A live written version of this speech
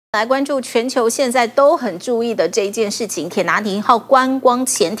来关注全球现在都很注意的这一件事情——铁达尼号观光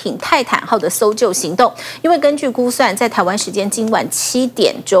潜艇泰坦号的搜救行动。因为根据估算，在台湾时间今晚7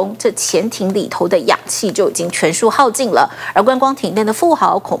点钟，这潜艇里头的氧气就已经全数耗尽了，而观光艇内的富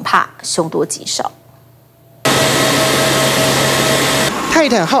豪恐怕凶多吉少。 泰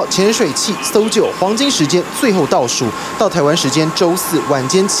坦号潜水器搜救黄金时间最后倒数，到台湾时间周4晚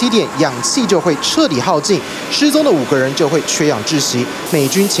间7点，氧气就会彻底耗尽，失踪的5个人就会缺氧窒息。美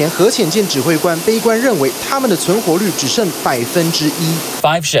军前核潜舰指挥官悲观认为，他们的存活率只剩1%。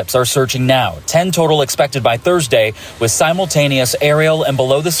5 ships are searching now, 10 total expected by Thursday, with simultaneous aerial and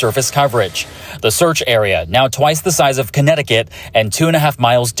below-the-surface coverage. The search area now twice the size of Connecticut and 2.5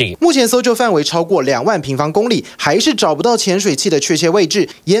 miles deep. 目前搜救范围超过2万平方公里，还是找不到潜水器的确切位置。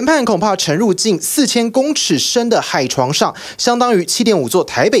 研判恐怕沉入近4000公尺深的海床上，相当于7.5座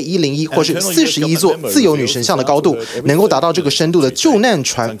台北101或是41座自由女神像的高度。能够达到这个深度的救难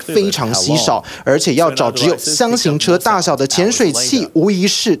船非常稀少，而且要找只有箱型车大小的潜水器，无疑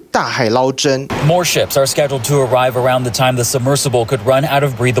是大海捞针。More ships are scheduled to arrive around the time the submersible could run out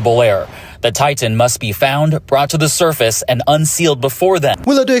of breathable air. The Titan must be found, brought to the surface, and unsealed before then.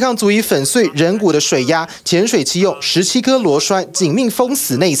 为了对抗足以粉碎人骨的水压，潜水器用17颗螺栓紧密封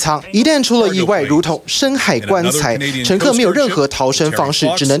死内舱，一旦出了意外，如同深海棺材，乘客没有任何逃生方式，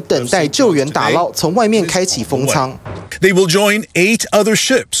只能等待救援打捞，从外面开启封舱。They will join 8 other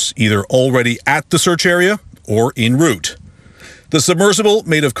ships, either already at the search area or en route. The submersible,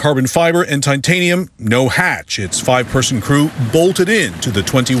 made of carbon fiber and titanium, no hatch. Its 5-person crew bolted in to the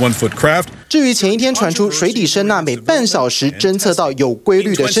 21-foot craft. 至于前一天传出水底声呐每半小时侦测到有规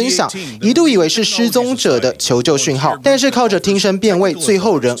律的声响，一度以为是失踪者的求救讯号，但是靠着听声辨位，最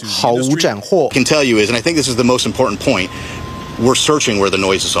后仍毫无斩获。Can tell you is, and I think this is the most important point. We're searching where the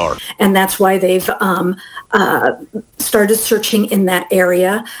noises are. And that's why they've started searching in that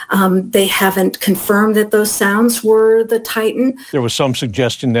area. They haven't confirmed that those sounds were the Titan. There was some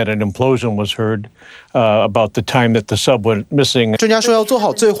suggestion that an implosion was heard about the time that the sub went missing. 专家说要做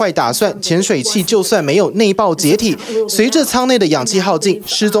好最坏打算，潜水器就算没有内爆解体，随着舱内的氧气耗尽，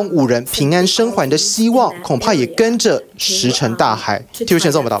失踪5人平安生还的希望恐怕也跟着石沉大海。TVBS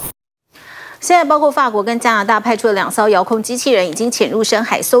新闻报道。 现在，包括法国跟加拿大派出了2艘遥控机器人，已经潜入深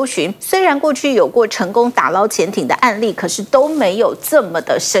海搜寻。虽然过去有过成功打捞潜艇的案例，可是都没有这么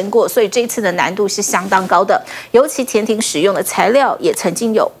的深过，所以这次的难度是相当高的。尤其潜艇使用的材料也曾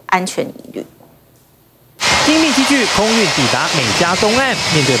经有安全疑虑。 精密机具空运抵达美加东岸，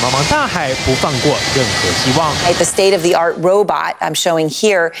面对茫茫大海，不放过任何希望。The state-of-the-art robot I'm showing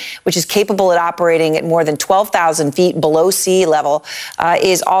here, which is capable at operating at more than 12,000 feet below sea level,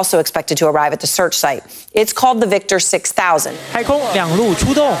 is also expected to arrive at the search site. It's called the Victor 6000. 海空2路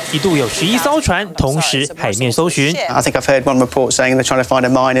出动，一度有11艘船同时海面搜寻。I think I've heard one report saying they're trying to find a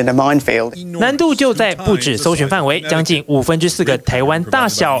mine in a minefield. 难度就在不止搜寻范围，将近4/5个台湾大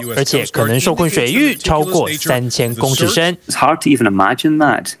小，而且可能受困水域超过3000公尺深。 It's hard to even imagine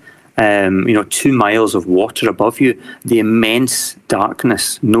that. 2 miles of water above you, the immense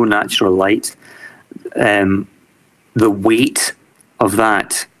darkness, no natural light, the weight of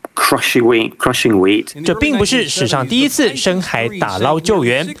that. Crushing weight. 这并不是史上第一次深海打捞救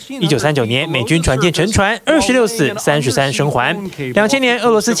援。1939年，美军船舰沉船，26死33生还。2000年，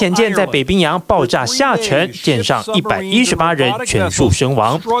俄罗斯潜舰在北冰洋爆炸下沉，舰上118人全数身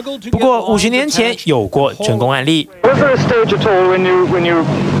亡。不过50年前有过成功案例。 Was there a stage at all when you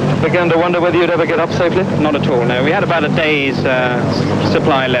began to wonder whether you'd ever get up safely? Not at all. No, we had about a day's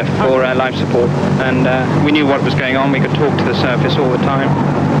supply left for life support, and we knew what was going on. We could talk to the surface all the time.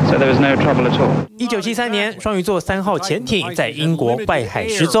 So there was no trouble at all. 1973年，双鱼座3号潜艇在英国外海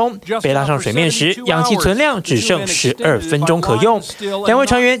失踪，被拉上水面时，氧气存量只剩12分钟可用。2位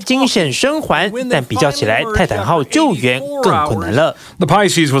船员惊险生还，但比较起来，泰坦号救援更困难了。The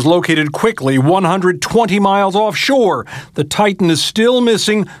Pisces was located quickly 120 miles offshore. The Titan is still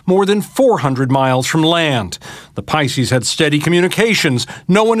missing more than 400 miles from land. The Pisces had steady communications.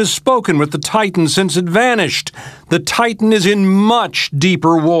 No one has spoken with the Titan since it vanished. The Titan is in much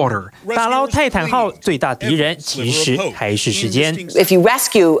deeper water. 打捞泰坦号最大敌人其实还是时间。If you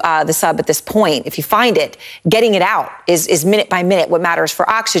rescue the sub at this point, if you find it, getting it out is minute by minute what matters for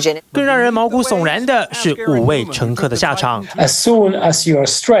oxygen. 更让人毛骨悚然的是5位乘客的下场。As soon as you are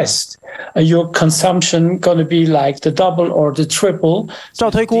stressed, your consumption gonna be like the double or the triple. 照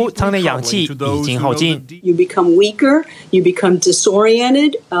推估，舱内氧气已经耗尽。You become weaker, you become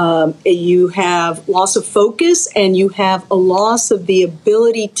disoriented, you have loss of focus, and you have a loss of the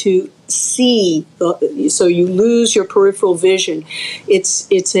ability to see, so you lose your peripheral vision.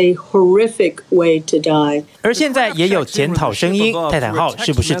 It's a horrific way to die. 而现在也有检讨声音，泰坦号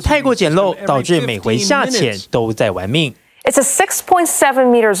是不是太过简陋，导致每回下潜都在玩命？ It's a 6.7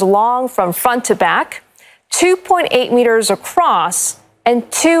 meters long from front to back, 2.8 meters across, and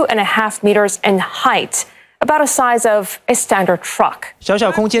 2.5 meters in height. About a size of a standard truck. 小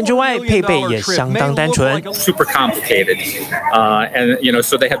小空间之外，配备也相当单纯。Super complicated, and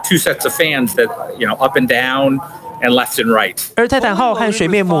so they have 2 sets of fans that up and down and left and right. 而泰坦号和水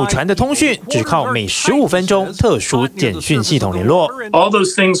面母船的通讯只靠每15分钟特殊简讯系统联络。All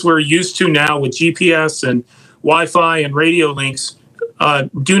those things we're used to now with GPS and Wi-Fi and radio links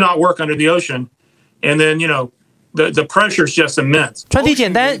do not work under the ocean, and then The pressure is just immense. 船体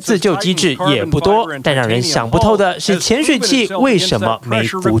简单，自救机制也不多，但让人想不透的是潜水器为什么没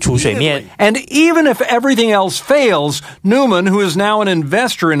浮出水面。 And even if everything else fails, Newman, who is now an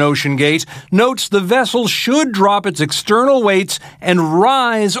investor in OceanGate, notes the vessel should drop its external weights and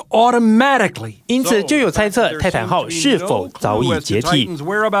rise automatically. 因此就有猜测泰坦号是否早已解体。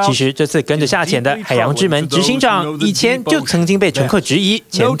其实这次跟着下潜的海洋之门执行长，以前就曾经被乘客质疑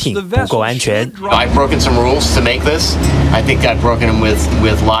潜艇不够安全。 I've broken some rules to make this. I think I've broken them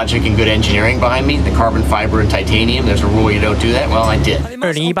with logic and good engineering behind me. The carbon fiber and titanium. There's a rule you don't do that. Well, I did.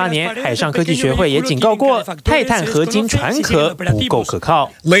 2018年，海上科技学会也警告过，泰坦合金船壳不够可靠。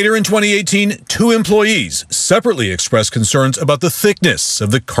 Later in 2018, 2 employees separately expressed concerns about the thickness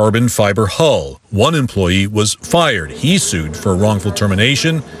of the carbon fiber hull. One employee was fired. He sued for wrongful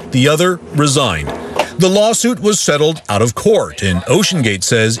termination. The other resigned. The lawsuit was settled out of court, and OceanGate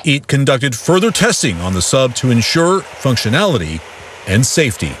says it conducted further testing on the sub to ensure functionality and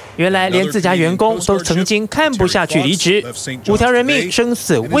safety. 原来连自家员工都曾经看不下去离职，5条人命生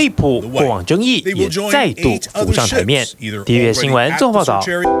死未卜，过往争议也再度浮上台面。TVBS 新闻综合报道。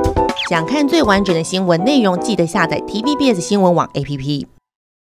想看最完整的新闻内容，记得下载TVBS 新闻网 APP。